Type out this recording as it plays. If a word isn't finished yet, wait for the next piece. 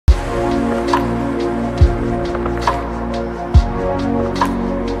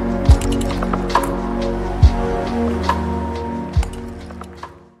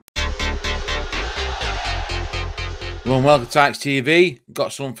Hello and welcome to Tykes TV.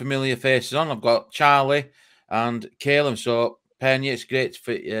 Got some familiar faces on. I've got Charlie and Kailem. So, Penny, it's great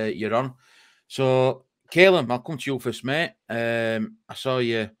for you're on. So, Kailem, I'll come to you first, mate. I saw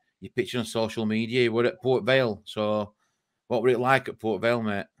your picture on social media. You were at Port Vale. So, what were it like at Port Vale,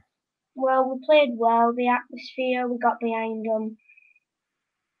 mate? Well, we played well. The atmosphere, we got behind them.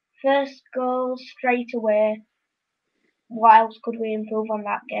 First goal straight away. What else could we improve on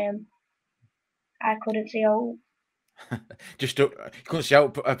that game? I couldn't see all. Just couldn't see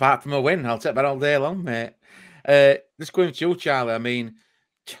out apart from a win. I'll take that all day long, mate. Just going to you, Charlie. I mean,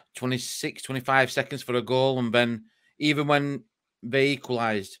 26, 25 seconds for a goal, and then even when they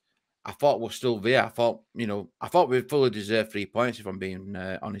equalised, I thought we're still there. I thought, I thought we fully deserved 3 points, if I'm being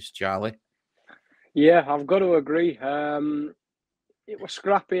honest, Charlie. Yeah, I've got to agree. It was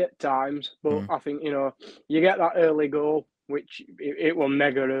scrappy at times, but I think, you get that early goal, which it was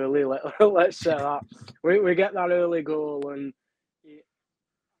mega early, let's say that. We get that early goal, and I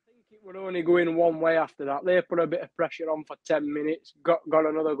think it would only go in one way after that. They put a bit of pressure on for 10 minutes, got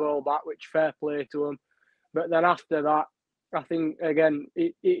another goal back, which fair play to them. But then after that, I think, again,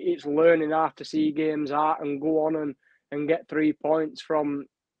 it's learning how to see games out and go on and get 3 points from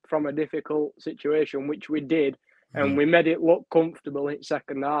a difficult situation, which we did. And we made it look comfortable in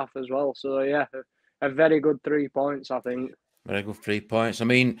second half as well. So, yeah, a very good 3 points, I think. Very good 3 points. I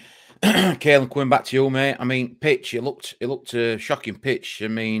mean, Kailem, coming back to you, mate. I mean, pitch, it looked a shocking pitch. I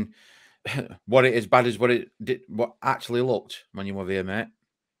mean, what it as bad as what actually looked when you were there, mate?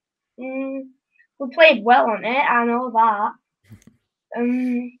 We played well on it, I know that.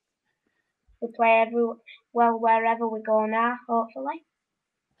 We play well wherever we go now, hopefully.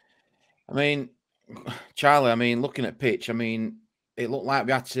 I mean, Charlie, I mean, looking at pitch, I mean, it looked like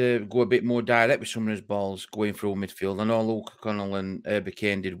we had to go a bit more direct with some of those balls going through midfield. I know Luke O'Connell and Herbie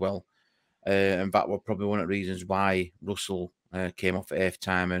Kane did well, and that was probably one of the reasons why Russell came off at half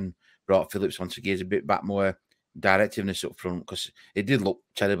time and brought Phillips on to give us a bit back more directiveness up front, because it did look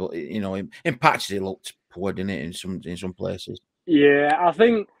terrible. In patches it looked poor, didn't it? In some places. Yeah, I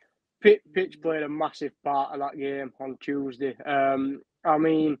think pitch played a massive part of that game on Tuesday. I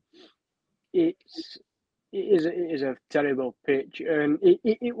mean, it is a terrible pitch, and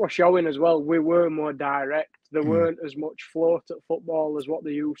it was showing as well. We were more direct. There weren't as much float at football as what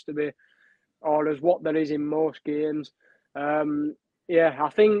there used to be, or as what there is in most games. Yeah, I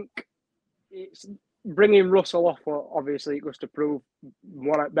think it's bringing Russell off. Obviously, it goes to prove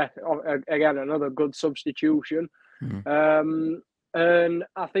again another good substitution. And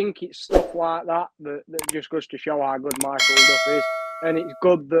I think it's stuff like that just goes to show how good Michael Duff is. And it's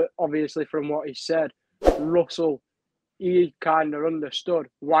good that, obviously, from what he said, Russell, he kind of understood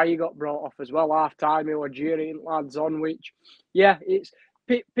why he got brought off as well. Half time, he was jeering lads on, which, yeah, it's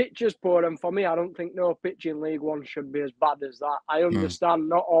pitches poor. And for me, I don't think no pitch in League One should be as bad as that. I understand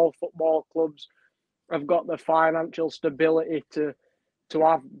not all football clubs have got the financial stability to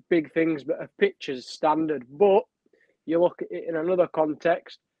have big things, but a pitch is standard. But you look at it in another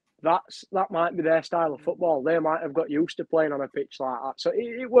context, that might be their style of football. They might have got used to playing on a pitch like that. So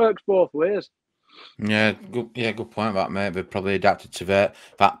it works both ways. Yeah, good point that, mate. We've probably adapted to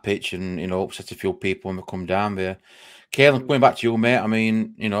that pitch and, upset a few people when we come down there. Kailem, going back to you, mate. I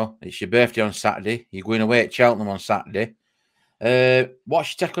mean, it's your birthday on Saturday. You're going away at Cheltenham on Saturday.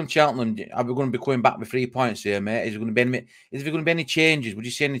 What's your take on Cheltenham? Are we going to be coming back with 3 points here, mate? Is there going to be any changes? Would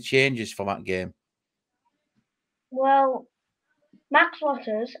you see any changes for that game? Well, Max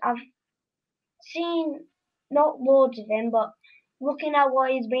Waters, I've seen not loads of him, but looking at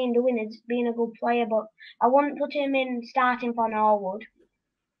what he's been doing, he's been a good player. But I wouldn't put him in starting for Norwood,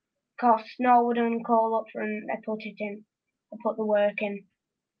 because Norwood and Cole up front, they put the work in.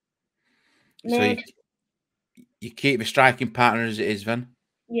 So you keep the striking partner as it is, then?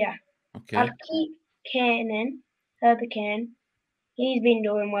 Yeah. Okay. I'd keep Kane in, Herbie Kane. He's been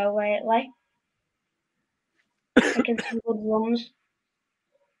doing well lately. Taking some good runs.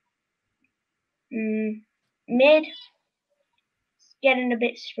 Mid, getting a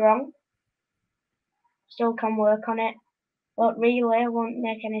bit strong. Still can work on it. But really, I won't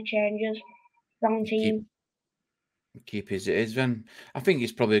make any changes. Wrong team. Keep as it is, then. I think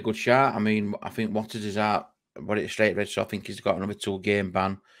it's probably a good shot. I mean, I think Waters is out, but it's straight red, so I think he's got another 2-game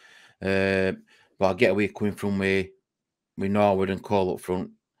ban. But I get where you're coming from with Norwood and Cole up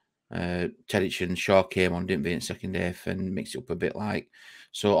front. Terrich and Shaw came on, didn't they, in second half and mixed it up a bit like.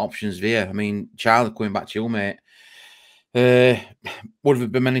 So options there. I mean, Charlie, going back to you, mate. Would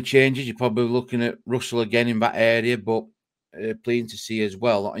have been many changes? You're probably looking at Russell again in that area, but pleasing to see as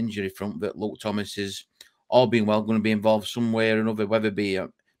well that injury front that Luke Thomas is all being well going to be involved somewhere or another, whether it be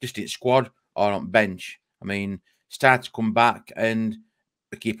just in squad or on bench. I mean, start to come back, and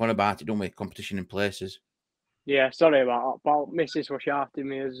we keep on about it, don't we? Competition in places. Yeah, sorry about that, pal. Missus was shouting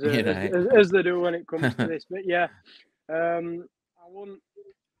me as they do when it comes to this. But yeah, I wouldn't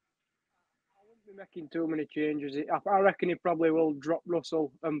be making too many changes. I reckon he probably will drop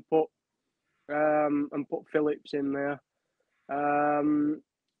Russell and put Phillips in there.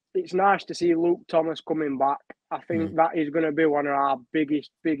 It's nice to see Luke Thomas coming back. I think that is going to be one of our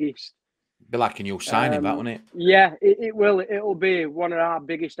biggest. Be like a new signing, that, won't it? Yeah, it will. It'll be one of our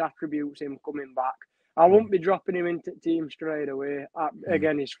biggest attributes, him coming back. I won't be dropping him into the team straight away.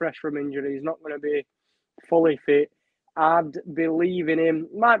 Again, he's fresh from injury. He's not going to be fully fit. I'd be leaving him.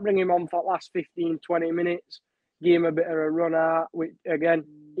 Might bring him on for the last 15, 20 minutes. Give him a bit of a run out. Which, again,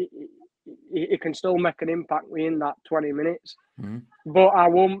 he can still make an impact within that 20 minutes. But I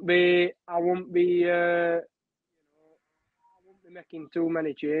won't be making too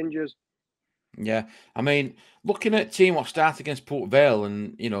many changes. Yeah, I mean, looking at team what start against Port Vale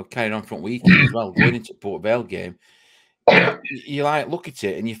and, carrying on from weekend as well, going into Port Vale game, you like look at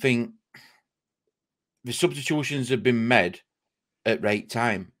it and you think the substitutions have been made at right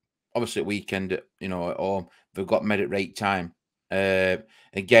time. Obviously, at weekend, at home, they've got made at right time.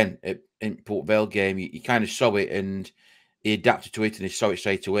 Again, in Port Vale game, you kind of saw it and he adapted to it and he saw it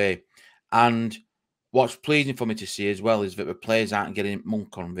straight away. And what's pleasing for me to see as well is that the players aren't getting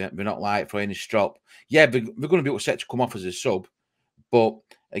monk on them. They're not like throwing a strop. Yeah, they're going to be upset to come off as a sub. But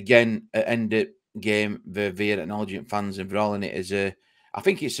again, at end of game, they're acknowledging fans and they're all in it as I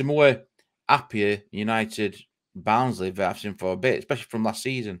think it's a more happier United Barnsley that I've seen for a bit, especially from last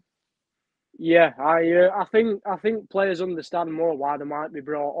season. Yeah, I think players understand more why they might be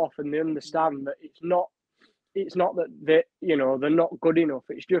brought off, and they understand that it's not that they're not good enough.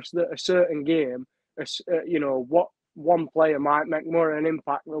 It's just that a certain game, what one player might make more of an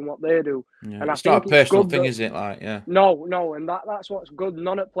impact than what they do. Yeah, and it's not a personal thing, is it? Like, yeah. No, and that's what's good.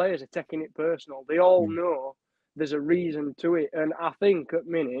 None of players are taking it personal. They all know there's a reason to it, and I think at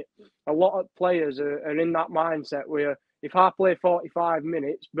minute a lot of players are in that mindset where if I play 45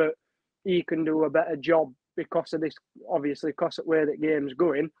 minutes, but he can do a better job because of this, obviously, because of where the game's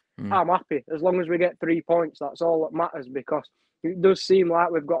going, I'm happy. As long as we get 3 points, that's all that matters, because it does seem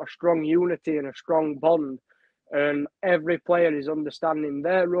like we've got a strong unity and a strong bond, and every player is understanding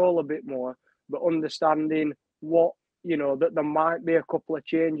their role a bit more, but understanding what, that there might be a couple of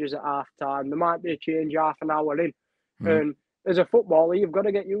changes at half time. There might be a change half an hour in. And as a footballer, you've got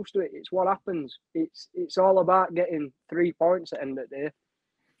to get used to it. It's what happens. It's all about getting 3 points at the end of the day.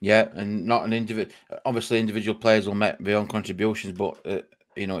 Yeah, and not an individual. Obviously, individual players will make their own contributions, but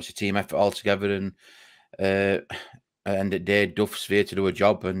it's a team effort altogether. And at the end of the day, Duff's there to do a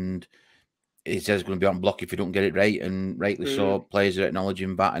job, and he says he's going to be on block if you don't get it right, and rightly so. Players are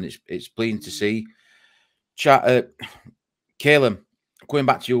acknowledging that, and it's pleasing to see. Kailem, going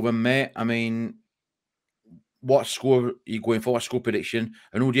back to you then, mate. I mean, what score are you going for? What score prediction?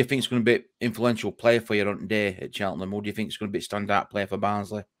 And who do you think is going to be influential player for you on today at Cheltenham? Who do you think is going to be a standout player for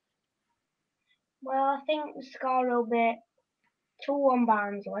Barnsley? Well, I think the score will be 2-1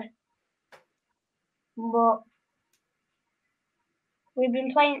 Barnsley. But he's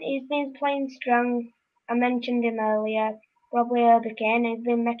been playing strong. I mentioned him earlier. Probably Herbie Kane. He's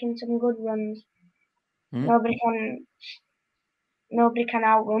been making some good runs. Nobody can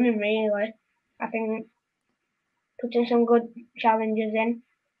outrun him, really. I think putting some good challenges in,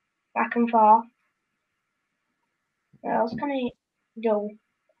 back and forth. What else can he do?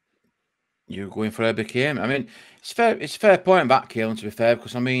 You're going for Herbie Kane. I mean, it's a fair point back, Kailem, to be fair,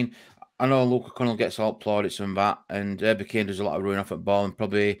 because I mean, I know Luke O'Connell gets all plaudits and that, and Herbie Kane does a lot of running off at ball and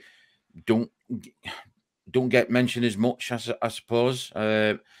probably don't get mentioned as much, I suppose.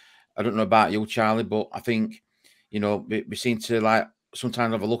 I don't know about you, Charlie, but I think, we seem to like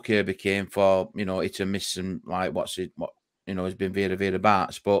sometimes have a look here became for, it's a miss and like what has been Vera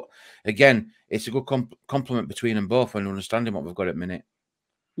Barts. But again, it's a good compliment between them both and understanding what we've got at minute.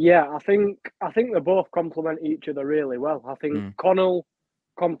 Yeah, I think they both complement each other really well. I think Connell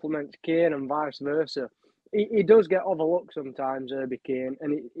complements Kane and vice versa. He does get overlooked sometimes, Herbie Kane,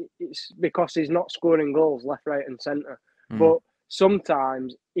 and it's because he's not scoring goals left, right, and centre. But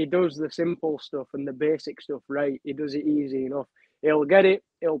sometimes he does the simple stuff and the basic stuff right. He does it easy enough. He'll get it,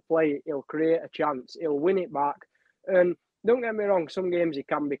 he'll play it, he'll create a chance, he'll win it back. And don't get me wrong, some games he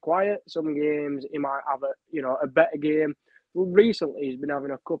can be quiet, some games he might have a better game. Well, recently he's been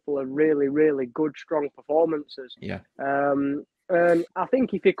having a couple of really, really good, strong performances. Yeah. And I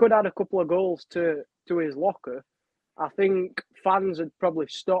think if he could add a couple of goals to his locker, I think fans would probably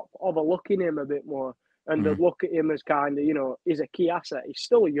stop overlooking him a bit more and they'd look at him as kind of, he's a key asset. He's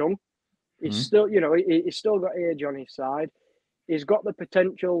still young. He's still, you know, he's still got age on his side. He's got the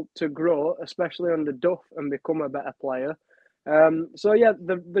potential to grow, especially under Duff, and become a better player. So yeah,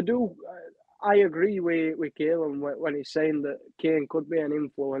 the do. I agree with Kailem when he's saying that Kane could be an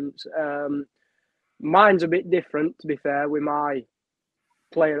influence. Mine's a bit different, to be fair, with my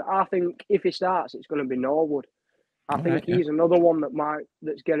player. I think if he starts, it's going to be Norwood. I think he's another one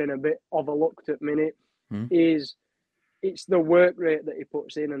that's getting a bit overlooked at minute. It's the work rate that he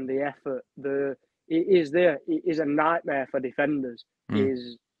puts in and the effort. It is a nightmare for defenders.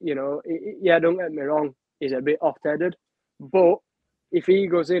 Is, you know, yeah, don't get me wrong, he's a bit off-headed, but if he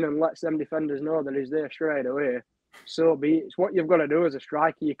goes in and lets them defenders know that he's there straight away, so be it. It's what you've got to do as a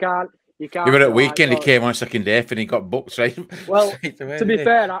striker. You can't. Even at weekend, he came on second half and he got booked right. Well, away, to be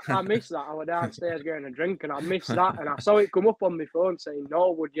fair, I missed that. I was downstairs getting a drink and I missed that, and I saw it come up on my phone saying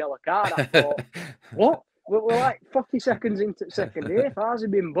Norwood yellow card. I thought, what? We're like 40 seconds into second half. How's he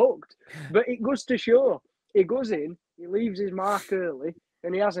been booked? But it goes to show. He goes in, he leaves his mark early,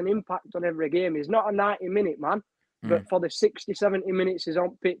 and he has an impact on every game. He's not a 90-minute man, but for the 60, 70 minutes he's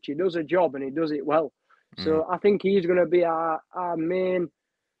on pitch, he does a job and he does it well. So I think he's going to be our main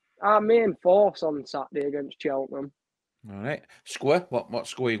force on Saturday against Cheltenham. All right. Score? What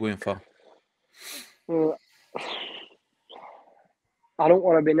score are you going for? Well, I don't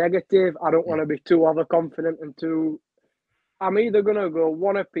want to be negative. I don't want to be too overconfident and too... I'm either going to go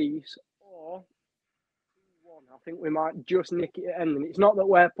one apiece or 2-1. I think we might just nick it at ending. It's not that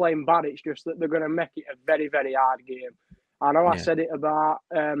we're playing bad. It's just that they're going to make it a very, very hard game. I know I said it about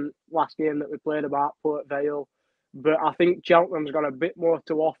last game that we played about Port Vale, but I think Cheltenham's got a bit more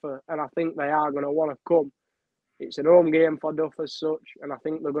to offer, and I think they are going to want to come. It's an home game for Duff as such, and I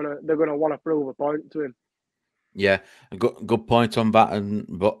think they're going to want to prove a point to him. Yeah, a good point on that, and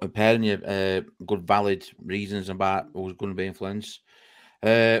pairing you good valid reasons about who's going to be influenced.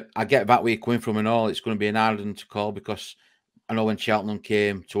 I get that where you're coming from and all. It's going to be an hard one to call because I know when Cheltenham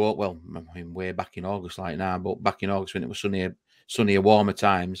came to, well, I mean, way back in August like now, but back in August when it was sunnier, warmer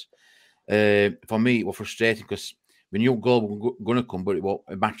times, for me it was frustrating because we knew goal was going to come, but it was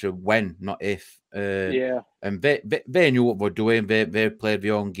a matter of when, not if. And they knew what they were doing. They played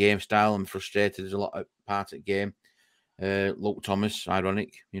their own game style and frustrated a lot of part of the game. Luke Thomas,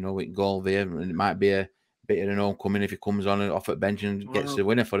 ironic, you know, with goal there, and it might be a bit of an homecoming if he comes on and off at bench and gets the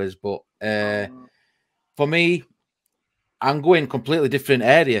winner for us. But for me, I'm going completely different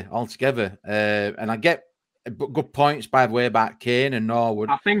area altogether, and I get good points by the way about Kane and Norwood.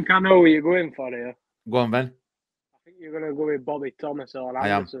 I think I know what you're going for here. Go on, Ben. I think you're going to go with Bobby Thomas or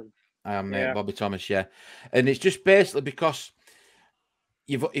Anderson. I am, Bobby Thomas, yeah. And it's just basically because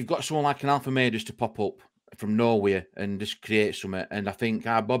you've got someone like an Alpha May just to pop up from nowhere and just create something. And I think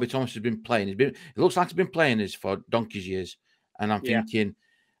Bobby Thomas has been playing. It looks like he's been playing this for donkey's years. And I'm thinking,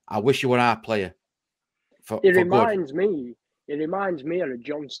 I wish you were our player. It reminds me of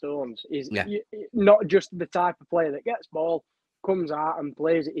John Stones. He's not just the type of player that gets ball, comes out and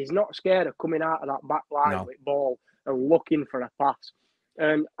plays it. He's not scared of coming out of that back line with ball and looking for a pass.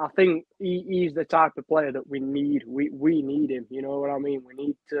 And I think he's the type of player that we need. We need him. You know what I mean? We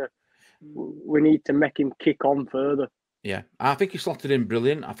need to make him kick on further. Yeah, I think he slotted in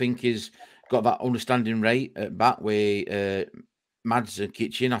brilliant. I think he's got that understanding rate at back way. Mads and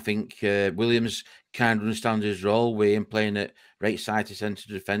Kitchen. I think Williams kind of understands his role with him playing at right side to centre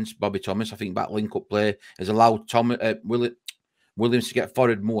defence. Bobby Thomas, I think that link-up play has allowed Williams to get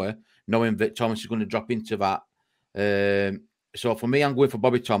forward more, knowing that Thomas is going to drop into that. So for me, I'm going for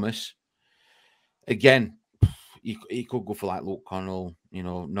Bobby Thomas. Again, he could go for like Luke Connell, you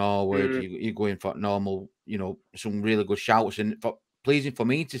know, Norwood. You're going for normal, you know, some really good shouts. And pleasing for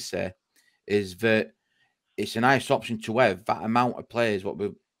me to say is that it's a nice option to have that amount of players, what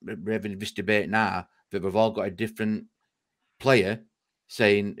we're having this debate now, that we've all got a different player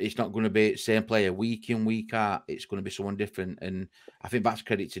saying it's not going to be the same player week in, week out. It's going to be someone different. And I think that's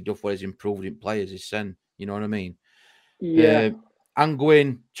credit to Duff, where he's improved in players, his son. You know what I mean? Yeah. I'm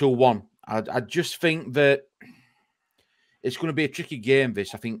going 2-1. I just think that it's going to be a tricky game,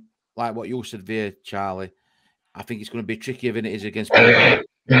 this. I think, like what you said there, Charlie, I think it's going to be trickier than it is against Barnsley.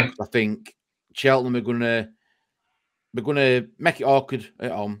 I think Cheltenham are going to make it awkward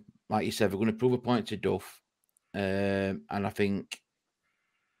at home. Like you said, we're going to prove a point to Duff. And I think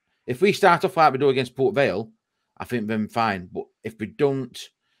if we start off like we do against Port Vale, I think then fine. But if we don't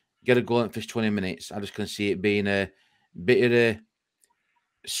get a goal in the first 20 minutes, I just can see it being a bit of a...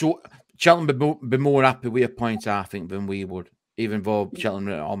 So Cheltenham be more happy with a point, I think, than we would, even though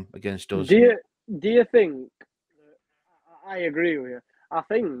Cheltenham are at home against us. Do you think... I agree with you. I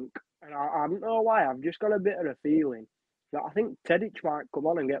think, and I don't know why, I've just got a bit of a feeling that I think Tedic might come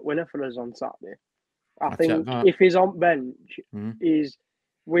on and get winner for us on Saturday. I I'll think check that. if he's on bench, Mm.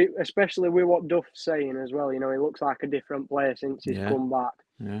 especially with what Duff's saying as well. You know, he looks like a different player since he's come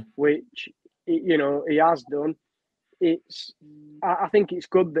back, which you know he has done. I think it's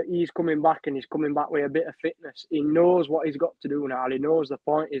good that he's coming back and he's coming back with a bit of fitness. He knows what he's got to do now. He knows the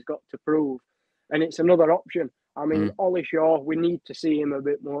point he's got to prove, and it's another option. I mean, Ollie Shaw, we need to see him a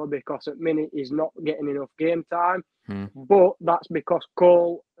bit more because at minute he's not getting enough game time. But that's because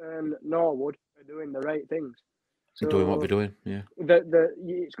Cole and Norwood are doing the right things. So doing what we're doing, yeah.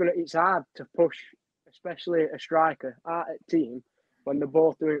 It's hard to push, especially a striker at a team when they're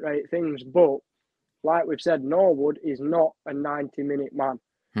both doing right things. But like we've said, Norwood is not a 90-minute man.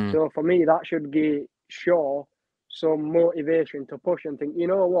 So for me, that should give Shaw some motivation to push and think, you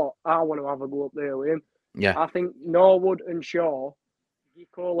know what, I want to have a go up there with him. Yeah. I think Norwood and Shaw, you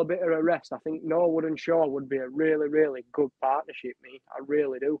call a bit of a rest. I think Norwood and Shaw would be a really, really good partnership, me. I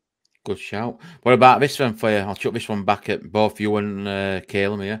really do. Good shout. What about this one for you? I'll chuck this one back at both you and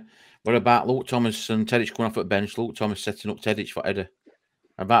Kailem here. What about Luke Thomas and Tedic coming off at the bench? Luke Thomas setting up Tedic for header.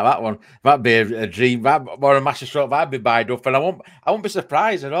 About that one, that'd be a dream. That or a master stroke. That'd be by Duff, and I won't be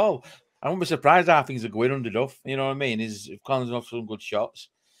surprised at all. I won't be surprised how things are going under Duff. You know what I mean? He's calling off some good shots.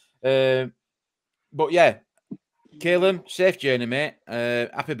 But yeah, Kailem, safe journey, mate.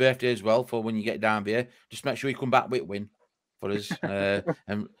 Happy birthday as well for when you get down here. Just make sure you come back with a win for us.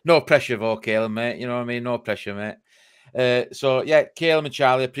 And no pressure for Kailem, mate. You know what I mean? No pressure, mate. So yeah, Kailem and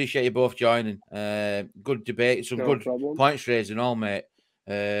Charlie, appreciate you both joining. Good debate, some good points raised and all, mate.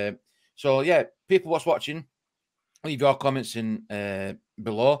 So yeah, people what's watching, leave your comments in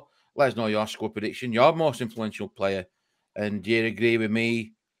below. Let us know your score prediction, your most influential player, and do you agree with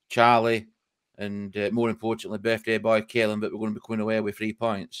me, Charlie, and more importantly, birthday boy Kailem, that we're going to be coming away with 3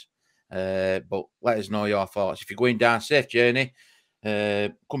 points. But let us know your thoughts. If you're going down, safe journey.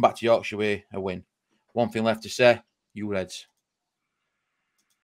 Come back to Yorkshire with a win. One thing left to say, you Reds.